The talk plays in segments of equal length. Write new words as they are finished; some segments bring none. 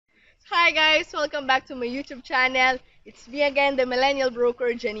Hi guys! Welcome back to my YouTube channel. It's me again, the Millennial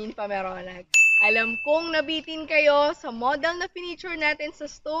Broker, Jannine Fameronag. Alam kong nabitin kayo sa model na feature natin sa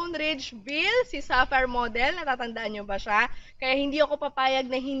Stoneridge Ville, si Sapphire model. Natatandaan nyo ba siya? Kaya hindi ako papayag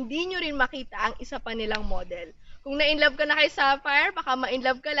na hindi nyo rin makita ang isa pa nilang model. Kung na-inlove ka na kay Sapphire, baka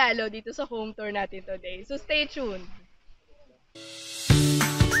ma-inlove ka lalo dito sa home tour natin today. So stay tuned!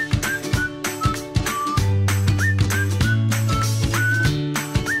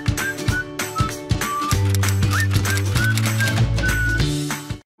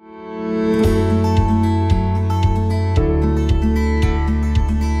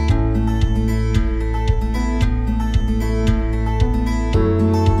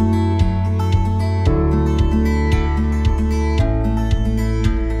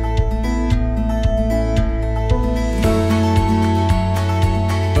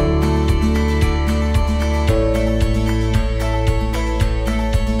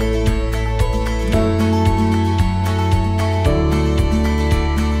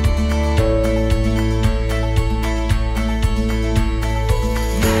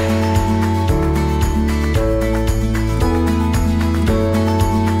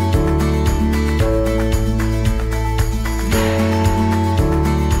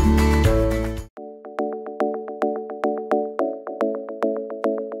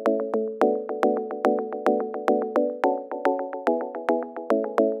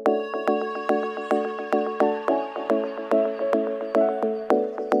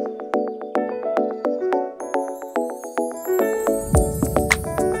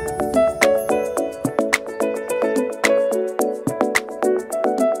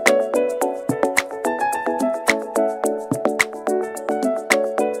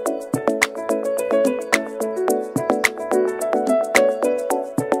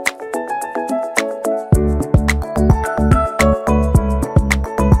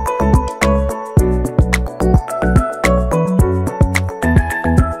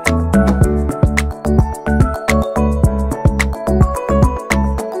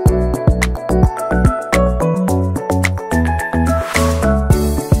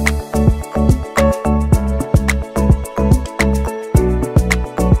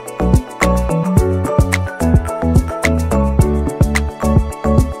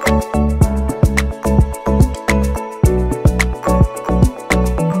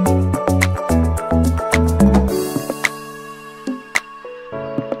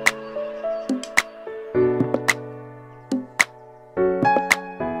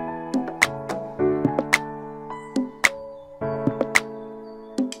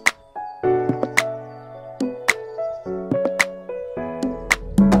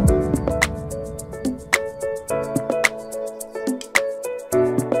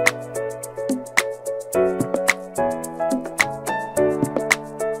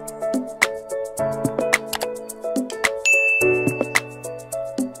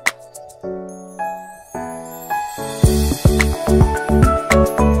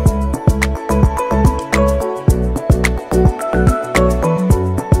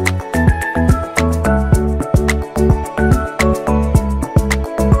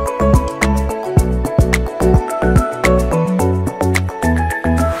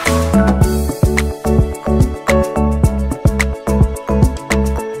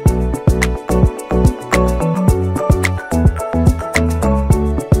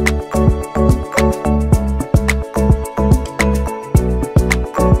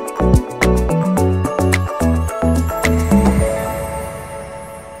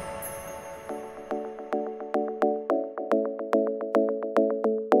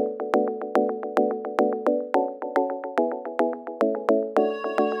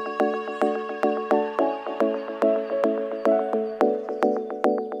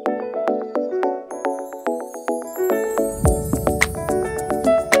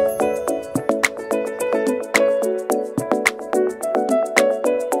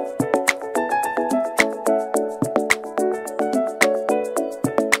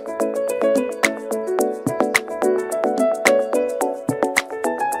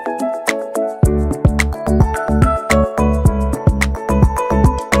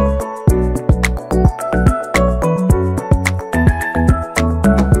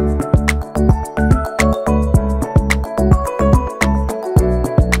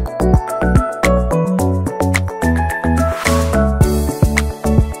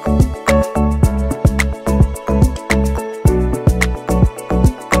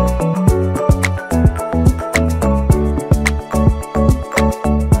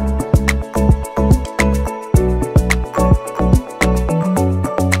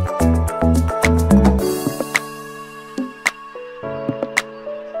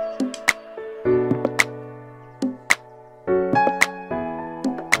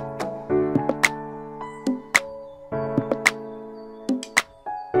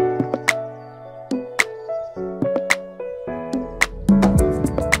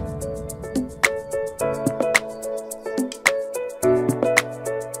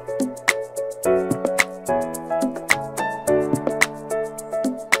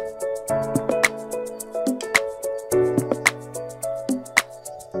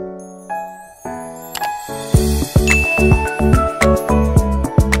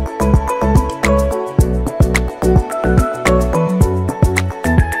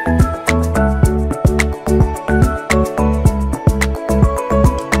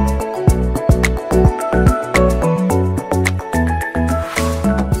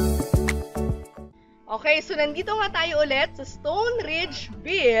 nandito nga tayo ulit sa Stoneridge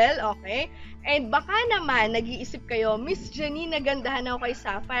Ville, okay? And baka naman, nag-iisip kayo, Miss Jannine, nagandahan ako kay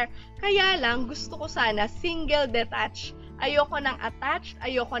Sapphire. Kaya lang, gusto ko sana single detached. Ayoko ng attached,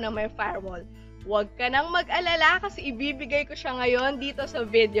 ayoko ng may firewall. Huwag ka nang mag-alala kasi ibibigay ko siya ngayon dito sa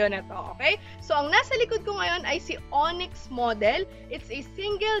video na to, okay? So, ang nasa likod ko ngayon ay si ONYX model. It's a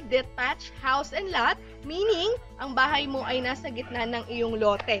single detached house and lot, meaning, ang bahay mo ay nasa gitna ng iyong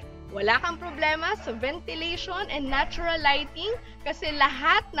lote. Wala kang problema sa ventilation and natural lighting kasi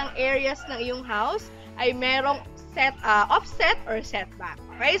lahat ng areas ng iyong house ay merong offset or setback.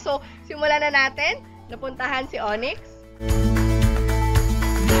 Okay, so simulan na natin. Napuntahan si ONYX.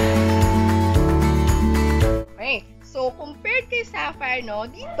 Okay, so compared kay Sapphire, no,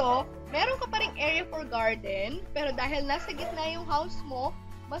 dito, meron ka pa ring area for garden, pero dahil nasa gitna yung house mo,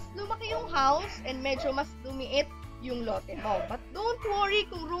 mas lumaki yung house and medyo mas lumiit yung lote mo. But don't worry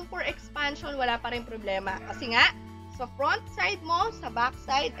kung room for expansion, wala pa rin problema. Kasi nga, sa front side mo, sa back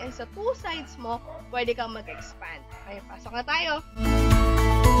side, and sa two sides mo, pwede kang mag-expand. Okay, pasok na tayo.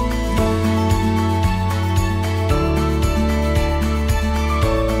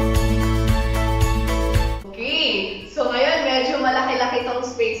 Okay, so ngayon medyo malaki-laki itong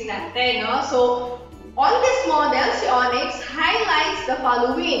space natin, no? So, on this model, si ONYX highlights the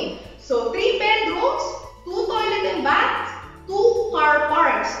following. So, 3 bedrooms, 2 toilet and bath, 2 car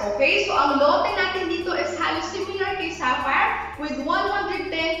parks. Okay? So, ang lote natin dito is halos similar kay Sapphire with 110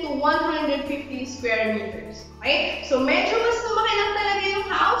 to 115 square meters. Okay? So, medyo mas lumaki lang talaga yung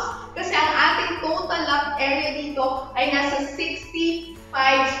house kasi ang ating total lot area dito ay nasa 65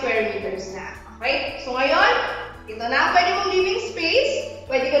 square meters na. Okay? So, ngayon, ito na, pwede mong living space.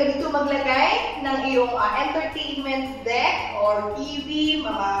 Pwede ka dito maglagay ng iyong entertainment deck or TV,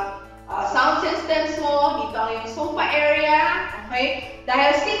 mga sound systems mo, dito ang yung sofa area, okay?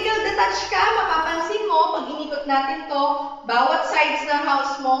 Dahil single detached ka, mapapansin mo, pag inikot natin to, bawat sides ng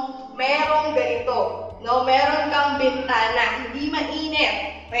house mo, merong ganito, no? Meron kang bintana, hindi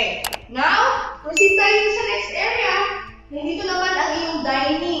mainit. Okay, now, proceed tayo sa next area. Nandito naman ang iyong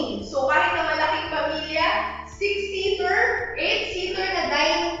dining. So, kahit na malaking pamilya, 6-seater, 8-seater na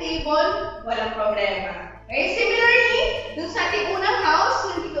dining table, walang problema. Okay, similarly, dun sa ating unang house,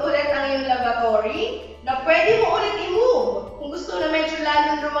 nandito ulit ang iyong lavatory na pwede mo ulit i-move. Kung gusto na medyo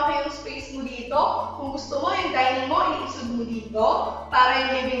lalong lumaki yung space mo dito, kung gusto mo yung dining mo, iisod mo dito para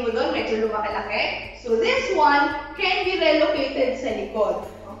yung living mo doon medyo lumaki-laki. So this one can be relocated sa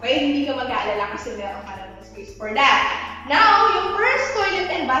likod. Okay, hindi ka mag-aalala kasi meron ka ng space for that. Now, yung first toilet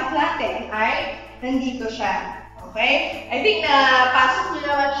and bath natin ay nandito siya. Okay? I think na pasok nyo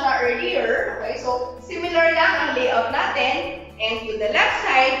naman siya earlier. Okay? So, similar lang ang layout natin. And to the left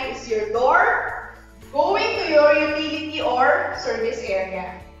side is your door going to your utility or service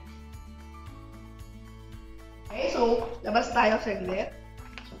area. Okay? So, labas tayo saglit.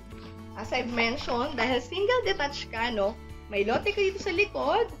 As I've mentioned, dahil single detached ka, no? May lote ka dito sa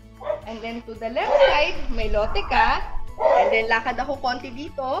likod. And then to the left side, may lote ka. And then lakad ako konti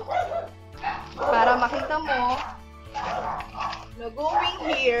dito para makita mo na going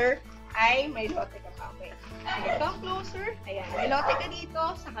here ay may lote ka pa. Okay. Sige, come closer. Ayan, may lote ka dito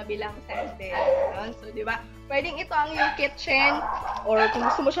sa kabilang side din. So, di ba? Pwedeng ito ang yung kitchen or kung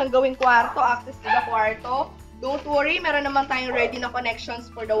gusto mo siyang gawing kwarto, access to the kwarto. Don't worry, meron naman tayong ready na connections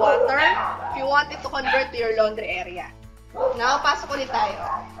for the water if you want it to convert to your laundry area. Now, pasok ulit tayo.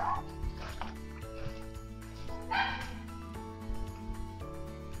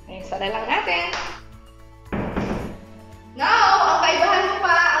 Isa na lang natin. Now, ang kaibahan mo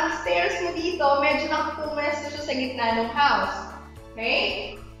pa, ang stairs mo dito, medyo nakapumesto siya sa gitna ng house.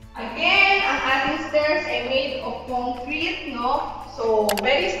 Okay? Again, ang ating stairs ay made of concrete, no? So,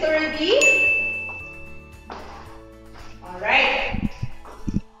 very sturdy. Alright.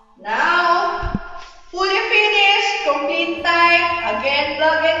 Now, fully finished, complete type, again,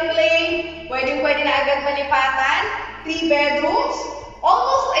 plug and play. Pwede na agad malipatan. 3 bedrooms.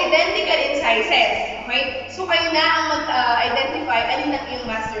 Almost identical in sizes. Okay? So, kayo na ang mag-identify alin ang iyong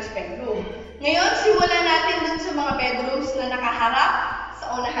master's bedroom. Ngayon, simulan natin dun sa mga bedrooms na nakaharap sa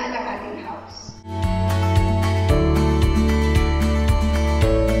unahan ng ating house.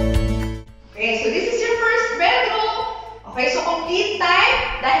 Okay, so this is your first bedroom. Okay, so complete type.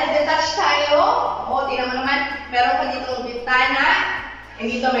 Dahil detached tayo. O, tingnan mo naman, meron pa dito ng bintana. And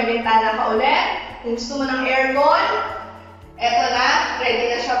dito may bintana pa ulit. Kung gusto mo ng aircon, eto na,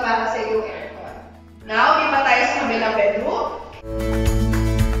 ready na siya para sa iyong aircon. Now, lipat tayo sa kabilang bedroom.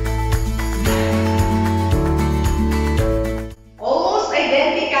 Almost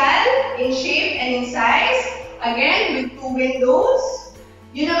identical in shape and in size. Again, with 2 windows.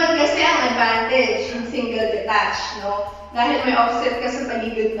 Yun naman kasi ang advantage ng single detached, no? Dahil may offset ka sa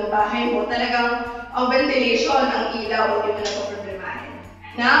paligid ng bahay mo, talagang ang ventilation, ang ilaw, hindi mo na problemahin.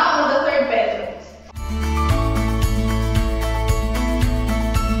 Now, on the third bedroom.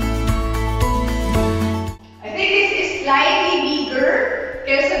 I think this is slightly bigger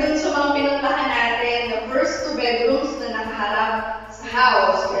kaysa dun sa mga pinuntahan natin, the first 2 bedrooms na nakaharap sa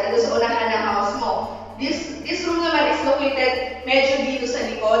house, kaya doon sa unahan ng house mo. This room naman is located medyo dito sa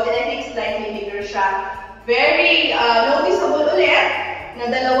likod, and I think slightly bigger siya. Very noticeable ulit na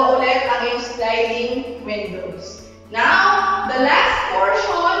dalawa ulit ang yung sliding windows. Now, the last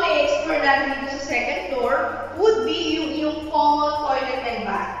portion na i-explore natin dito sa second floor would be yung common toilet and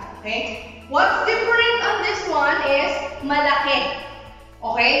bath. Okay? What's different on this one is malaki.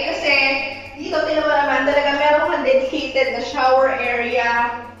 Okay? Kasi dito, tingnan mo naman, talaga meron kang dedicated na shower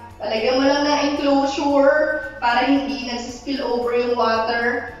area. Palagyan mo lang ng enclosure para hindi nagsispill over yung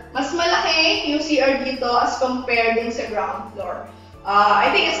water. Mas malaki yung CR dito as compared din sa ground floor.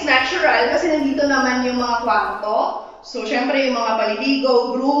 I think it's natural kasi nandito naman yung mga kwarto. So, syempre yung mga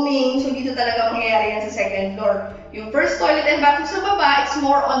paliligo, grooming. So, dito talaga mangyayari yan sa second floor. Yung first toilet and bathroom sa baba, it's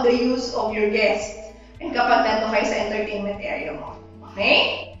more on the use of your guests. And kapag nandito kayo sa entertainment area mo.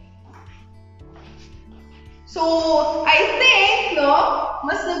 Okay? So, I think, no,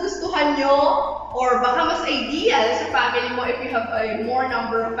 mas nagustuhan nyo or baka mas ideal sa family mo if you have a more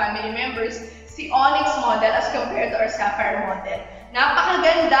number of family members, si ONYX model as compared to our Sapphire model.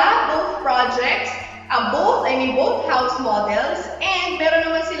 Napakaganda, both projects, both house models, and meron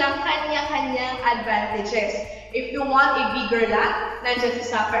naman silang kanya-kanyang advantages. If you want a bigger lot, nandiyan si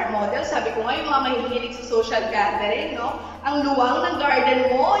Sapphire model. Sabi ko nga, yung mga mahihilig sa social gathering, no? Ang luwang ng garden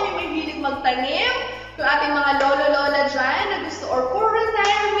mo, yung mahihilig magtanim, yung ating mga lolo-lola dyan na gusto, or for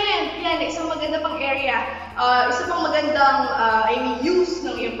retirement, yan, isang maganda pang area, isang pang magandang use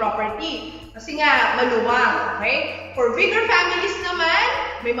ng iyong property. Kasi nga, maluwang, okay? For bigger families naman,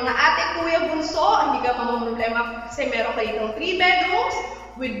 may mga ate, kuya, bunso, hindi ka mamamroblema kasi meron kayo itong 3 bedrooms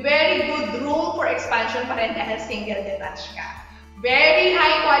with very good room for expansion pa rin dahil single detached ka. Very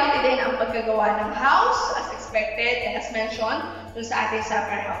high quality din ang pagkagawa ng house as expected and as mentioned dun sa ating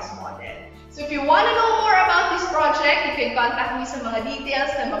Sapphire house model. So if you want to know more about this project, you can contact me sa mga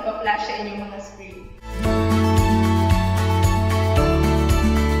details na magpa-flash sa inyong mga screen.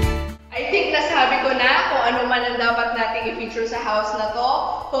 I think nasabi ko na kung ano man ang dapat nating i-feature sa house na to.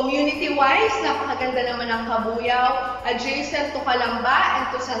 Community-wise, napakaganda naman ng Cabuyao. Adjacent to Calamba and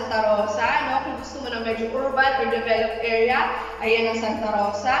to Santa Rosa. No? Kung gusto mo ng medyo urban or developed area, ayan ang Santa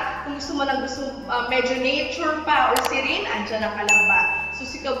Rosa. Kung gusto mo ng medyo nature pa or serene, andyan ang Calamba. So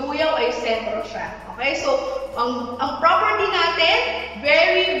si Cabuyao ay sentro siya. Okay? So, ang property natin,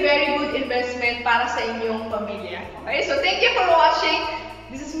 very, very good investment para sa inyong pamilya. Okay? So, thank you for watching.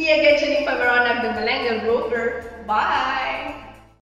 This is me again, Jannine Fameronag, the Millennial Broker. Bye!